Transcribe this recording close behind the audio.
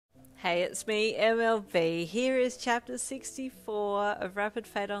Hey, it's me, MLB. Here is chapter 64 of Rapid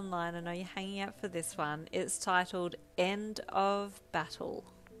Fate Online. I know you're hanging out for this one. It's titled End of Battle.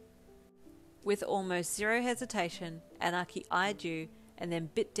 With almost zero hesitation, Anarchy eyed you and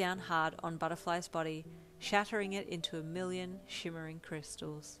then bit down hard on Butterfly's body, shattering it into a million shimmering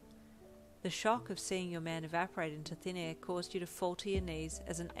crystals. The shock of seeing your man evaporate into thin air caused you to fall to your knees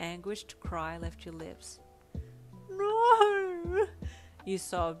as an anguished cry left your lips. No! You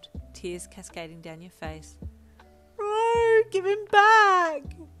sobbed, tears cascading down your face. No, give him back!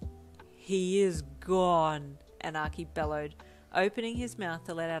 He is gone, Anarchy bellowed, opening his mouth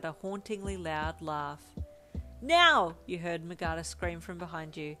to let out a hauntingly loud laugh. Now! You heard Magata scream from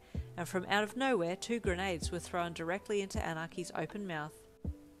behind you, and from out of nowhere 2 grenades were thrown directly into Anarchy's open mouth.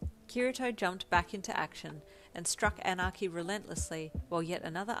 Kirito jumped back into action and struck Anarchy relentlessly, while yet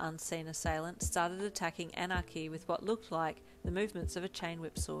another unseen assailant started attacking Anarchy with what looked like the movements of a chain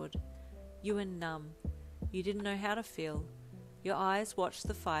whip sword. You were numb. You didn't know how to feel. Your eyes watched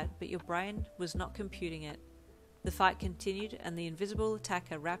the fight, but your brain was not computing it. The fight continued, and the invisible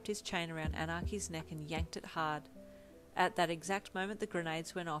attacker wrapped his chain around Anarchy's neck and yanked it hard. At that exact moment the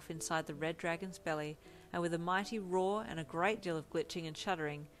grenades went off inside the red dragon's belly, and with a mighty roar and a great deal of glitching and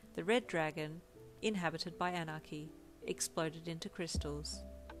shuddering, the red dragon, inhabited by Anarchy, exploded into crystals.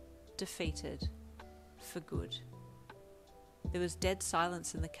 Defeated. For good. There was dead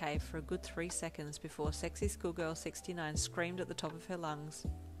silence in the cave for a good 3 seconds before Sexy Schoolgirl 69 screamed at the top of her lungs.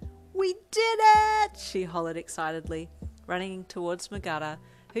 We did it! She hollered excitedly, running towards Magata,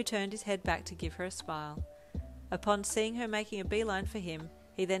 who turned his head back to give her a smile. Upon seeing her making a beeline for him,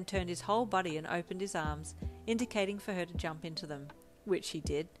 he then turned his whole body and opened his arms, indicating for her to jump into them, which she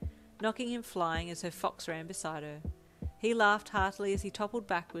did, knocking him flying as her fox ran beside her. He laughed heartily as he toppled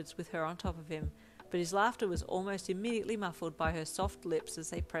backwards with her on top of him, but his laughter was almost immediately muffled by her soft lips as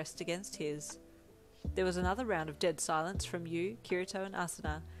they pressed against his. There was another round of dead silence from you, Kirito and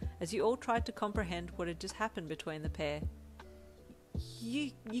Asuna, as you all tried to comprehend what had just happened between the pair.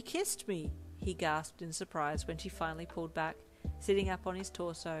 You kissed me, he gasped in surprise when she finally pulled back, sitting up on his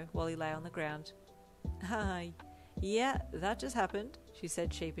torso while he lay on the ground. Yeah, that just happened, she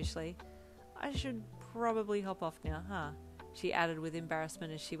said sheepishly. I should probably hop off now, huh? She added with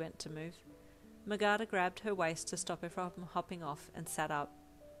embarrassment as she went to move. Magata grabbed her waist to stop her from hopping off and sat up.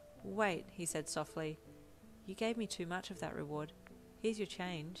 Wait, he said softly. You gave me too much of that reward. Here's your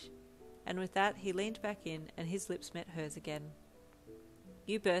change. And with that he leaned back in and his lips met hers again.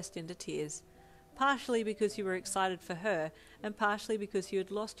 You burst into tears, partially because you were excited for her and partially because you had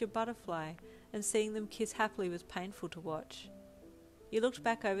lost your butterfly, and seeing them kiss happily was painful to watch. You looked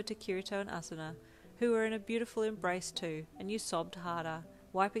back over to Kirito and Asuna, who were in a beautiful embrace too, and you sobbed harder,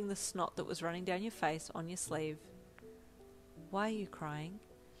 wiping the snot that was running down your face on your sleeve. Why are you crying?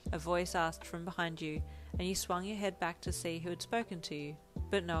 A voice asked from behind you, and you swung your head back to see who had spoken to you,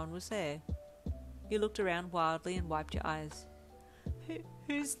 but no one was there. You looked around wildly and wiped your eyes.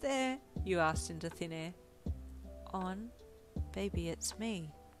 Who's there? You asked into thin air. On? Baby, it's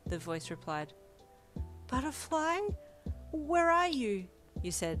me, the voice replied. Butterfly? Where are you?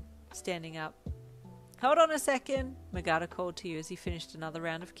 You said, standing up. Hold on a second, Magata called to you as he finished another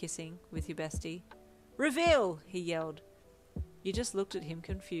round of kissing with your bestie. Reveal! He yelled. You just looked at him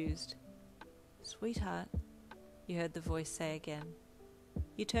confused. Sweetheart, you heard the voice say again.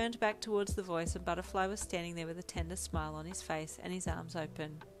 You turned back towards the voice and Butterfly was standing there with a tender smile on his face and his arms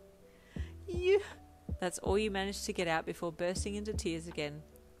open. You... That's all you managed to get out before bursting into tears again,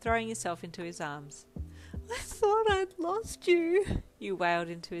 throwing yourself into his arms. I thought I'd lost you, you wailed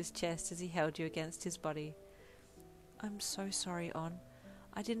into his chest as he held you against his body. I'm so sorry, On.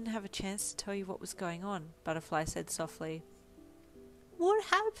 I didn't have a chance to tell you what was going on, Butterfly said softly. What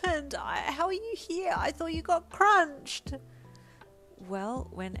happened? How are you here? I thought you got crunched. Well,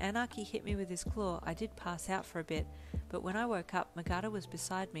 when Anarchy hit me with his claw, I did pass out for a bit, but when I woke up, Magata was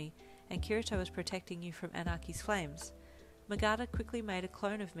beside me, and Kirito was protecting you from Anarchy's flames. Magata quickly made a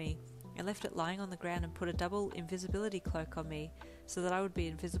clone of me, and left it lying on the ground and put a double invisibility cloak on me, so that I would be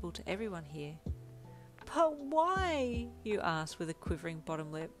invisible to everyone here. But why? You asked with a quivering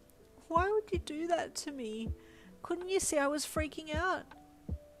bottom lip. Why would you do that to me? Couldn't you see I was freaking out?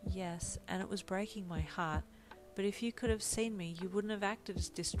 Yes, and it was breaking my heart. But if you could have seen me, you wouldn't have acted as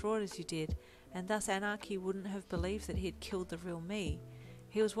distraught as you did, and thus Anarchy wouldn't have believed that he had killed the real me.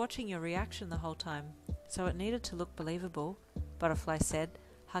 He was watching your reaction the whole time, so it needed to look believable, Butterfly said,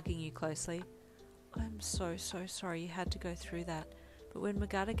 hugging you closely. I'm so sorry you had to go through that, but when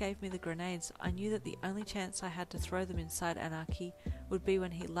Magata gave me the grenades, I knew that the only chance I had to throw them inside Anarchy would be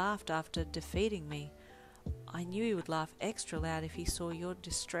when he laughed after defeating me. I knew he would laugh extra loud if he saw your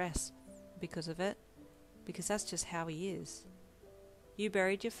distress because of it, because that's just how he is. You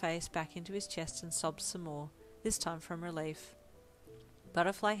buried your face back into his chest and sobbed some more, this time from relief.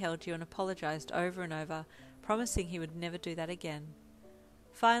 Butterfly held you and apologized over and over, promising he would never do that again.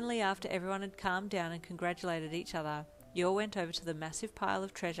 Finally, after everyone had calmed down and congratulated each other, you all went over to the massive pile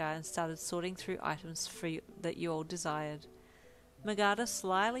of treasure and started sorting through items that you all desired. Magata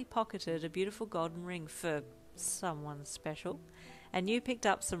slyly pocketed a beautiful golden ring for someone special, and you picked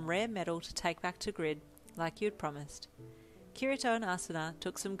up some rare metal to take back to Grid, like you had promised. Kirito and Asuna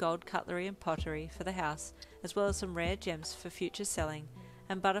took some gold cutlery and pottery for the house, as well as some rare gems for future selling,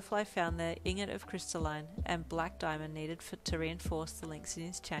 and Butterfly found the ingot of crystalline and black diamond needed to reinforce the links in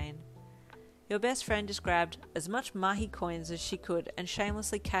his chain. Your best friend just grabbed as much mahi coins as she could and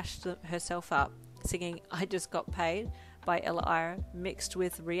shamelessly cashed herself up, singing "I Just Got Paid" by Ella Ira, mixed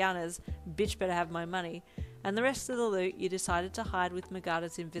with Rihanna's "Bitch Better Have My Money," and the rest of the loot you decided to hide with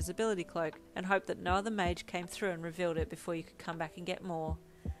Magata's invisibility cloak and hope that no other mage came through and revealed it before you could come back and get more.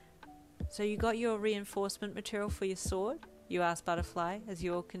 "So you got your reinforcement material for your sword?" you asked Butterfly as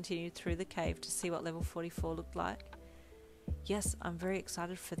you all continued through the cave to see what level 44 looked like. "Yes, I'm very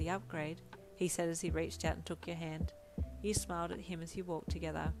excited for the upgrade," he said as he reached out and took your hand. You smiled at him as you walked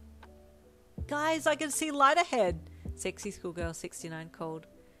together. "Guys, I can see light ahead!" Sexy Schoolgirl 69 called.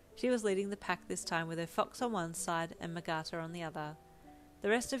 She was leading the pack this time with her fox on one side and Magata on the other. The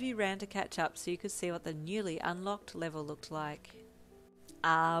rest of you ran to catch up so you could see what the newly unlocked level looked like.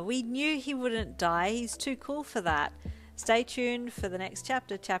 We knew he wouldn't die. He's too cool for that. Stay tuned for the next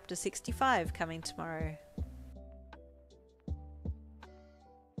chapter, chapter 65, coming tomorrow.